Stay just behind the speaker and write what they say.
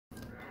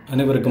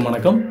அனைவருக்கும்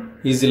வணக்கம்.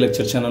 Easy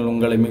lecture channel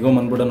உங்களை மிகவும்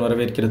அன்புடன்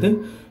வரவேற்கிறது.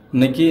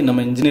 இன்னைக்கு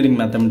நம்ம engineering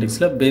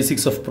மேத்தமெட்டிக்ஸில்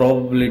basics of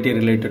probability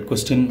related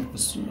question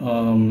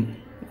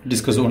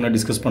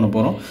discuss பண்ண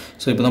போகிறோம்.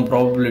 ஸோ இப்போ தான்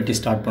ப்ராபபிலிட்டி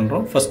ஸ்டார்ட்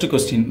பண்ணுறோம். First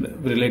question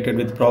related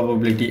with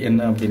probability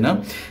என்ன அப்படின்னா,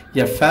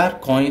 எ fair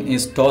coin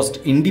is tossed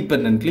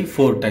independently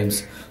 4 times.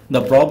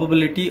 The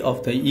probability of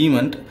the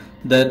event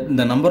that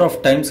the number of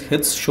times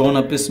heads shown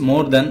up is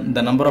more than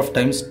the number of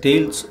times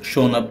tails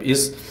shown up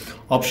is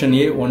option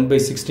A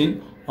 1/16,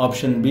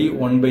 option B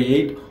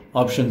 1/8,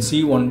 option C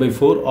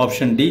 1/4,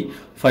 option D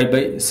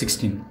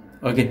 5/16.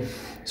 Okay,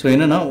 so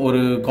என்னென்னா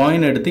ஒரு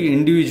coin எடுத்து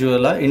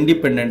இண்டிவிஜுவலாக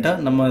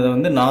இண்டிபெண்ட்டாக நம்ம அதை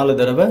வந்து 4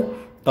 தடவை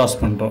toss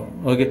பண்ணுறோம்.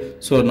 ஓகே,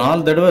 ஸோ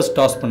 4 தடவை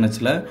டாஸ்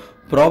பண்ணச்சில்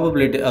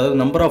ப்ராபபிலிட்டி,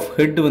 அதாவது நம்பர் ஆஃப்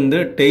ஹெட் வந்து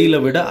டெய்லை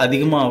விட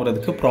அதிகமாக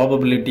ஆகிறதுக்கு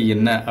ப்ராபபிலிட்டி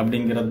என்ன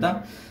அப்படிங்கிறது தான்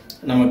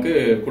நமக்கு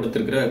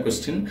கொடுத்துருக்கிற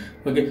கொஸ்டின்.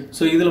 ஓகே,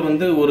 ஸோ இதில்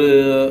வந்து ஒரு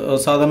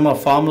சாதாரணமாக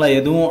ஃபார்முலா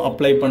எதுவும்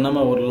அப்ளை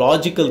பண்ணாமல் ஒரு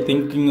லாஜிக்கல்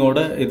திங்கிங்கோட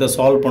இதை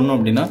சால்வ் பண்ணோம்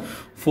அப்படின்னா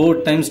 4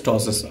 times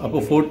டாஸஸ். அப்போ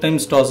 4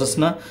 times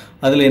டாஸஸ்னால்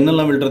அதில்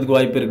என்னெல்லாம் விழுறதுக்கு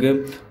வாய்ப்பு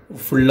இருக்குது?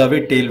 ஃபுல்லாகவே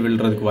டெய்ல்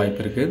விழுறதுக்கு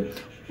வாய்ப்பு இருக்குது.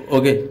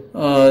 ஓகே,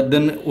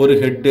 தென் ஒரு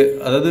ஹெட்டு,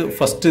 அதாவது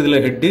ஃபஸ்ட்டு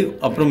இதில் ஹெட்டு,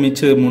 அப்புறம்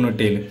மிச்சம் 3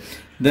 டெய்லு,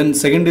 தென்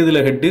செகண்ட்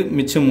இதில் ஹெட்டு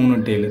மிச்சம்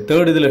 3 டெய்லு,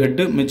 தேர்ட் இதில்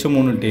ஹெட்டு மிச்சம்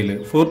 3 டெய்லு,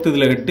 ஃபோர்த்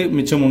இதில் ஹெட்டு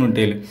மிச்சம் 3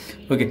 டெய்லு.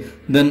 ஓகே,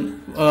 தென்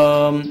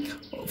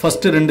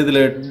ஃபஸ்ட்டு 2 இதில்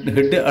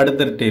ஹெட்டு,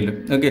 அடுத்த டெய்லு.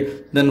 ஓகே,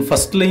 தென்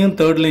ஃபஸ்ட்லேயும்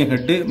தேர்ட்லேயும்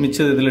ஹெட்டு,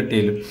 மிச்சது இதில்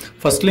டெய்லு,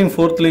 ஃபஸ்ட்லேயும்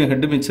ஃபோர்த்லேயும்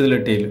ஹெட்டு, மிச்சதில்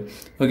டெய்லு.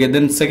 ஓகே,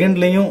 தென்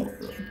செகண்ட்லேயும்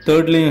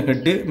தேர்ட்லேயும்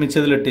ஹெட்டு,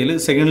 மிச்சதில் டெய்லு,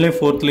 செகண்ட்லேயும்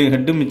ஃபோர்த்லேயும்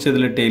ஹெட்டு,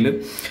 மிச்சதில் டெய்லு,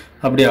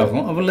 அப்படி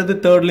ஆகும். அல்லது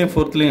தேர்ட்லேயும்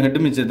ஃபோர்த்லேயும்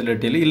ஹெட்டு, மிச்சத்தில்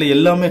டெய்லு, இல்லை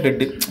எல்லாமே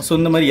ஹெட்டு. ஸோ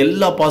இந்த மாதிரி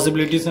எல்லா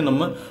பாசிபிலிட்டிஸும்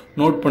நம்ம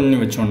நோட் பண்ணி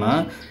வச்சோம்னா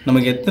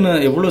நமக்கு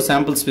எவ்வளோ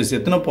சாம்பிள் ஸ்பேஸ்,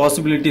 எத்தனை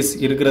பாசிபிலிட்டிஸ்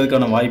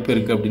இருக்கிறதுக்கான வாய்ப்பு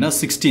இருக்குது அப்படின்னா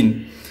 16.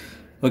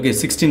 ஓகே,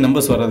 16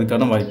 நம்பர்ஸ்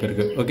வர்றதுக்கான வாய்ப்பு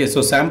இருக்குது. ஓகே, ஸோ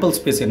சாம்பிள்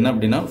ஸ்பேஸ் என்ன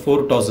அப்படின்னா 4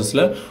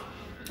 டாஸஸில்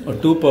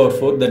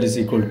 2/4 that is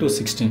equal to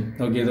 16.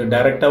 Okay, இது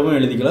டைரெக்டாகவும்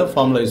எழுதிக்கலாம்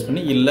ஃபார்முலா யூஸ்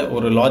பண்ணி, இல்லை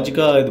ஒரு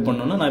லாஜிக்காக இது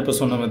பண்ணோன்னா நான் இப்போ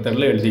சொன்ன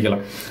மெத்தடில்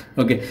எழுதிக்கலாம்.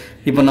 ஓகே,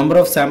 இப்போ நம்பர்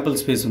ஆஃப் சாம்பிள்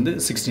ஸ்பேஸ் வந்து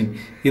 16.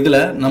 இதில்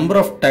number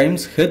of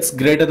times heads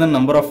greater than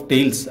number of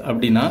tails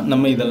அப்படின்னா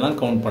நம்ம இதெல்லாம்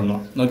கவுண்ட்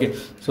பண்ணலாம். Okay,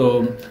 so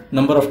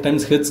number of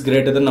times heads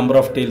greater than number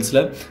of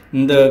டெய்ல்ஸில்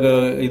இந்த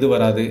இது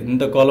வராது,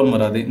 இந்த காலம்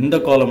வராது, இந்த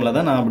காலமில்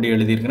தான் நான் அப்படி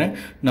எழுதியிருக்கிறேன்.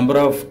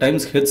 Number of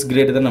times heads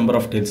greater than number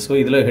of tails. So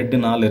இதில்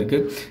ஹெட்டு 4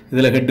 இருக்குது,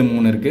 இதில் ஹெட்டு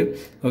 3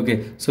 இருக்குது. ஓகே,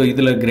 ஸோ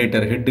இதில்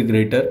கிரேட்டர், ஹெட்டு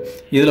கிரேட்டர்.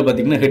 இதில்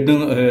பார்த்தீங்கன்னா ஹெட்டு,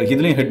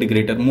 இதுலேயும் ஹெட்டு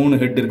கிரேட்டர், 3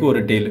 ஹெட் இருக்குது,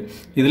 ஒரு டெய்லு.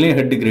 இதுலேயும்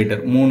ஹெட்டு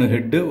கிரேட்டர், 3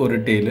 ஹெட்டு, ஒரு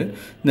டெய்லு.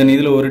 தென்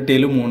இதில் ஒரு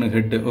டெய்லு, 3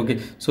 ஹெட்டு. ஓகே,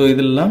 ஸோ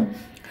இதெல்லாம்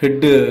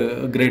ஹெட்டு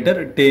கிரேட்டர்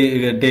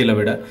டெய்லை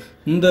விட.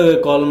 இந்த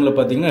காலமில்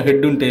பார்த்தீங்கன்னா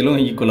ஹெட்டும் டெய்லும்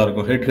ஈக்குவலாக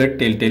இருக்கும். Head head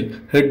tail tail,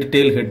 head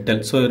tail head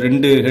tail. So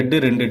 2 head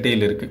 2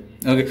 tail இருக்குது.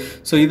 ஓகே,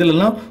 ஸோ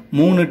இதிலலாம்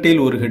 3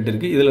 டெய்ல், ஒரு ஹெட்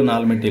இருக்குது, இதில்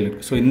 4 டெய்ல்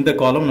இருக்குது. ஸோ இந்த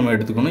காலம் நம்ம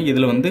எடுத்துக்கணும்.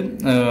 இதில் வந்து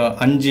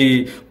 5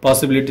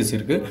 பாசிபிலிட்டிஸ்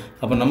இருக்குது.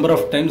 அப்போ number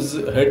of times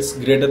heads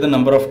greater than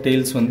number of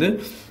tails வந்து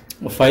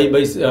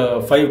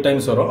 5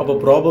 times வரும். அப்போ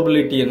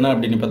ப்ராபபிலிட்டி என்ன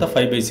அப்படின்னு பார்த்தா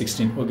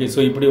 5/16. ஓகே, ஸோ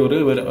இப்படி ஒரு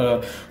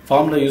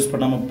ஃபார்முலா யூஸ்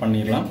பண்ணாமல்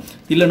பண்ணிடலாம்.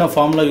 இல்லைனா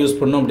ஃபார்முலா யூஸ்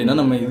பண்ணோம் அப்படின்னா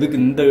நம்ம இதுக்கு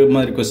இந்த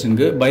மாதிரி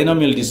கொஸ்டினுக்கு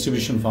பைனாமியல்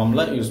டிஸ்ட்ரிபியூஷன்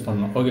ஃபார்முலா யூஸ்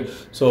பண்ணோம். Okay,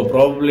 so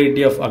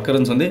probability of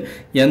occurrence வந்து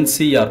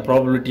NCR,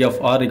 probability of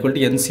R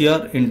 = NCR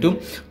into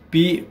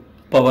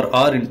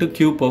P⁻R into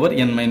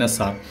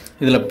Q⁻n−R.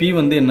 இதில் P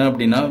வந்து என்ன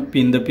அப்படின்னா,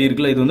 இந்த P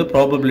இருக்குல்ல, இது வந்து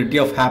probability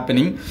of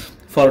happening.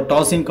 For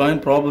tossing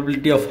coin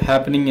probability of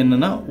happening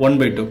என்னன்னா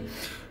 1/2.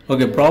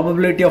 Okay,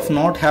 probability of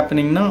not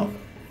ஹேப்பனிங்னா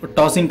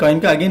tossing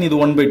காயின்க்கு again இது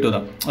 1/2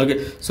 தான். ஓகே,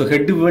 ஸோ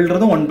ஹெட்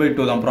விழுறதும்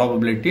 1/2 தான்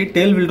ப்ராபபிலிட்டி,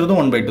 டெய்ல் விழுறதும்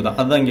 1/2 தான்.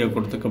 அதுதான் இங்கே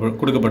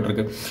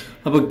கொடுக்கப்பட்டிருக்கு.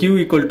 அப்போ Q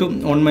 =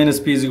 1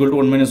 - P = 1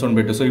 -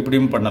 1/2. ஸோ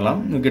இப்படியும் பண்ணலாம்.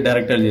 ஓகே,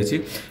 டேரெக்டாக எழுதிச்சு.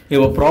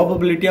 இப்போ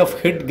probability of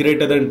head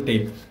greater than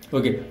tail.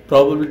 Okay,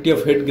 probability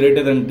of head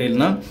greater than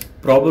டெய்ல்னா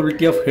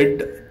probability of head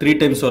 3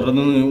 times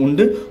வர்றதும்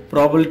உண்டு,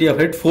 ப்ராபபிலிட்டி ஆஃப்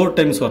ஹெட் 4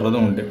 times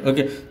வர்றதும் உண்டு.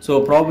 Okay, so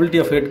probability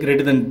of head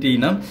greater than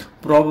Tனா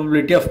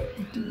probability of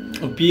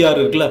PR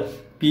இருக்குல்ல,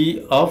 P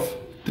of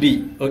 3.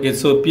 Okay,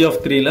 so P of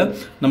 3ல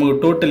நமக்கு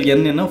total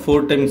n என்ன 4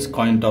 times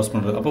coin toss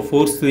பண்ணுறது. அப்போ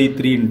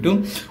 4×3 into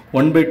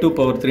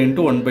 1/2^3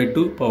 into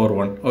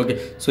 1/2^1. Okay,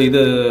 so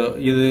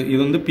இது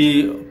வந்து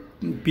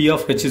P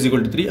of H is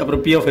equal to 3.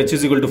 அப்புறம் P of H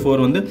is equal to 4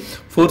 வந்து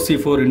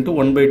 4C4 into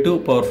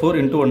 1/2^4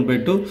 into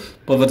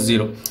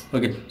 1/2^0.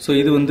 Okay, so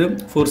இது வந்து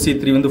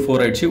 4C3 வந்து 4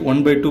 ஆயிடுச்சு,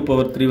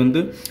 1/2^3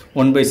 வந்து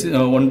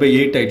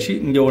 1/8 ஆயிடுச்சு,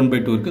 இங்கே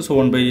 1/2 இருக்குது. ஸோ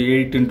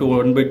 1/8 into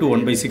 1/2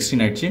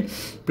 1/16 ஆயிடுச்சு,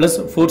 ப்ளஸ்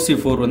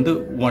 4C4 வந்து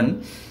 1,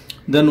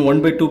 தென்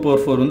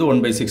 1/2^4 வந்து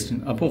 1/16.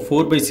 அப்போ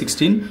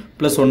 4/16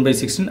 ப்ளஸ்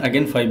 1/16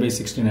 அகைன்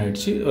 5/16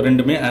 ஆயிடுச்சு.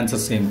 ரெண்டுமே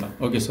ஆன்சர் சேம் தான்.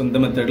 ஓகே, ஸோ இந்த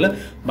மெத்தடில்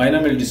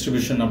பைனாமியல்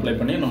டிஸ்ட்ரிபியூஷன் அப்ளை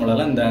பண்ணி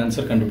நம்மளால் இந்த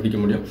ஆன்சர் கண்டுபிடிக்க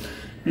முடியும்.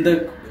 இந்த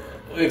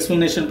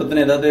எக்ஸ்ப்ளனேஷன்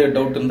பற்றின ஏதாவது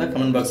டவுட் இருந்தால்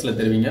கமெண்ட் பாக்ஸில்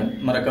தெரிவிங்க.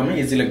 மறக்காமல்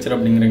ஈஸி லெக்சர்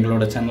அப்படிங்கிற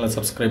எங்களோட சேனலை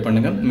சப்ஸ்கிரைப்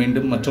பண்ணுங்கள்.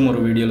 மீண்டும் மற்றும்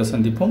ஒரு வீடியோவில்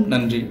சந்திப்போம்.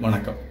 நன்றி,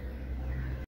 வணக்கம்.